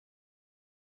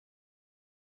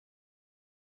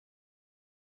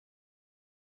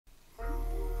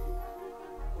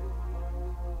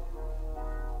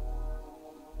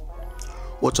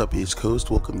What's up, East Coast?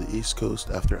 Welcome to East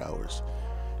Coast After Hours.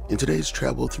 In today's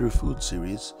Travel Through Food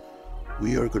series,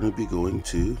 we are going to be going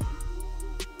to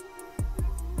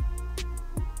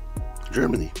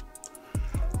Germany.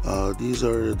 These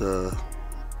are the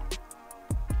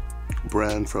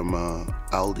brand from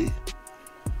Aldi.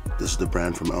 This is the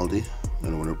brand from Aldi. I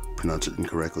don't want to pronounce it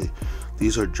incorrectly.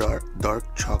 These are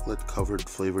dark chocolate covered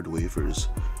flavored wafers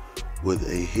with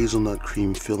a hazelnut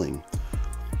cream filling.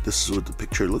 This is what the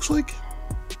picture looks like.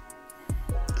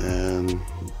 And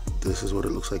this is what it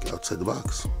looks like outside the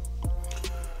box.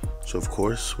 So of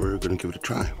course we're going to give it a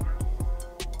try.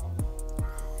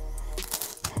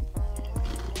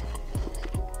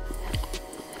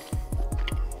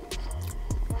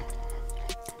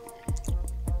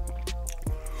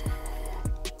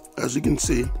 As you can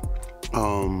see,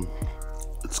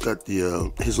 it's got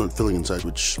the hazelnut filling inside,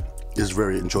 which is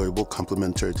very enjoyable,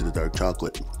 complementary to the dark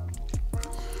chocolate.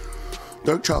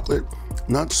 Dark chocolate,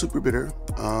 not super bitter.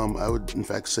 I would in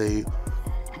fact say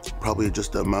probably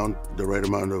just the right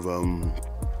amount of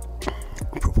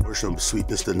proportion of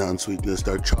sweetness to non-sweetness.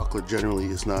 Dark chocolate generally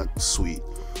is not sweet,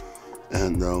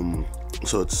 and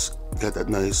so it's got that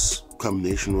nice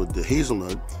combination with the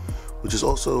hazelnut, which is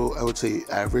also, I would say,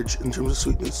 average in terms of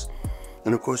sweetness.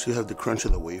 And of course you have the crunch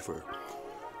of the wafer.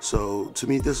 So to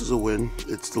me this is a win.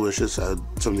 It's delicious.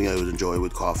 Something I would enjoy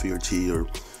with coffee or tea or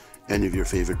any of your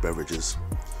favorite beverages.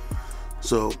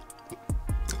 So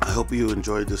I hope you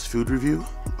enjoyed this food review.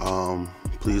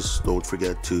 Please don't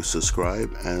forget to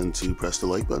subscribe and to press the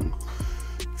like button.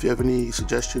 If you have any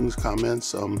suggestions,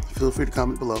 comments, feel free to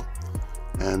comment below,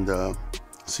 and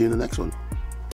see you in the next one.